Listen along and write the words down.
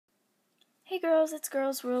girls, it's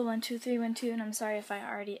Girls Rule 12312, and I'm sorry if I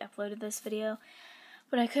already uploaded this video,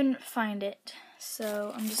 but I couldn't find it,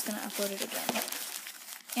 so I'm just going to upload it again.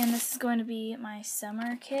 And this is going to be my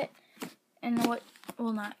summer kit, and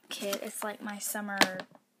well, not kit, it's like my summer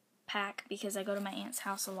pack, because I go to my aunt's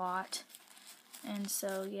house a lot, and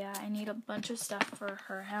so, yeah, I need a bunch of stuff for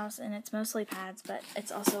her house, and it's mostly pads, but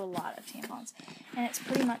it's also a lot of tampons, and it's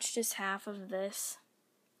pretty much just half of this,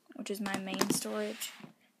 which is my main storage.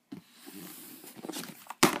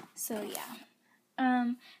 So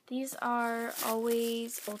yeah, these are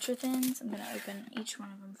Always Ultra Thins. I'm going to open each one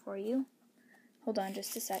of them for you. Hold on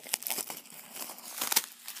just a sec.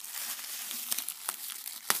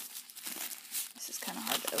 This is kind of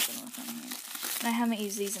hard to open with one hand. And I haven't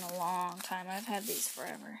used these in a long time. I've had these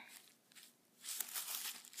forever.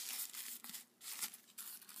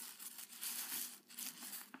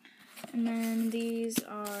 And then these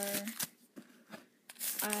are,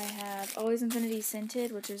 I have Always Infinity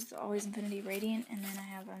Scented, which is the Always Infinity Radiant, and then I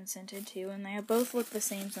have Unscented too, and they both look the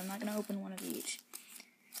same, so I'm not going to open one of each.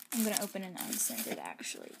 I'm going to open an unscented,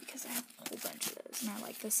 actually, because I have a whole bunch of those, and I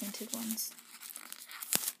like the scented ones.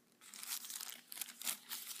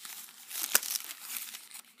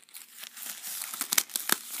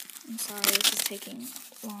 I'm sorry this is taking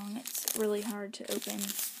long. It's really hard to open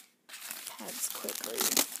pads quickly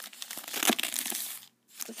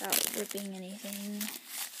without ripping anything.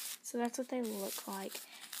 So that's what they look like.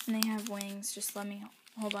 And they have wings. Just hold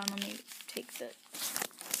on, let me take the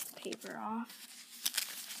paper off.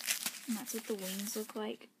 And that's what the wings look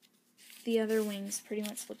like. The other wings pretty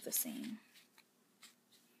much look the same.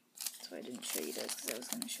 That's why I didn't show you those, because I was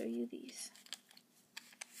going to show you these.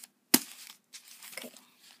 Okay.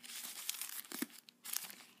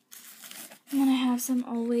 And then I have some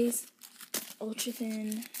Always Ultra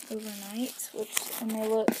Thin Overnights, and they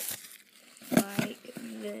look like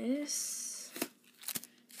this.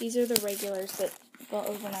 These are the regulars, but the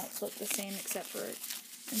overnights look the same, except for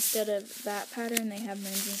instead of that pattern, they have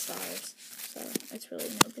moons and stars. So it's really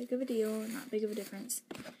no big of a deal, not big of a difference.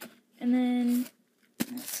 And then,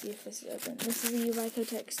 let's see if this is open. This is a U by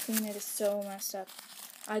Kotex Clean. It is so messed up.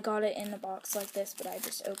 I got it in the box like this, but I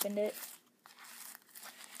just opened it.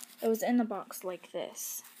 It was in the box like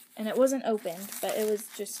this. And it wasn't opened, but it was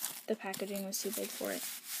just, the packaging was too big for it.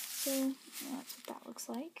 So, yeah, that's what that looks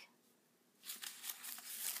like.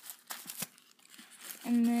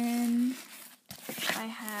 And then I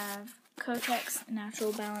have Kotex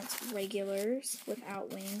Natural Balance Regulars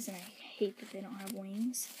without wings, and I hate that they don't have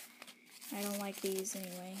wings. I don't like these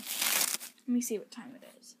anyway. Let me see what time it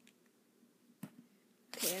is.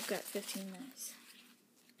 Okay, I've got 15 minutes.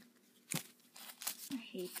 I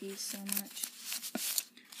hate these so much.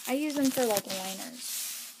 I use them for like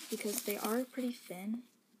liners because they are pretty thin,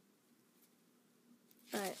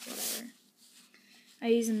 but whatever. I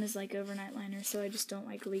use them as like overnight liners, so I just don't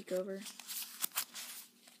like leak over.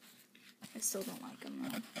 I still don't like them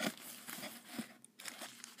though.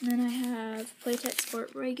 And then I have Playtex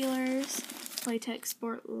Sport Regulars, Playtex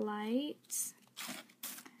Sport Lights,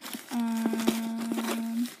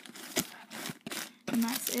 and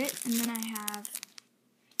that's it. And then I have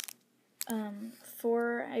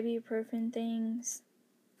 4 ibuprofen things.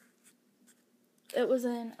 It was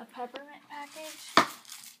in a peppermint package.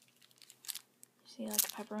 See, like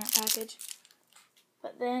a peppermint package.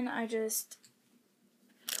 But then I just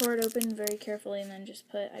tore it open very carefully and then just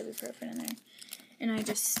put ibuprofen in there. And I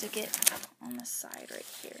just stick it on the side right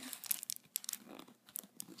here.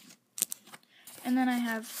 And then I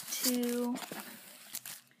have 2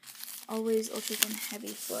 Always Ultra Thin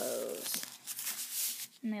Heavy Flows.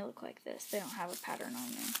 And they look like this. They don't have a pattern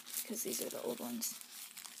on them because these are the old ones.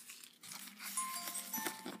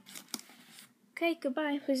 Okay,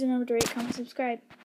 goodbye. Please remember to rate, comment, subscribe.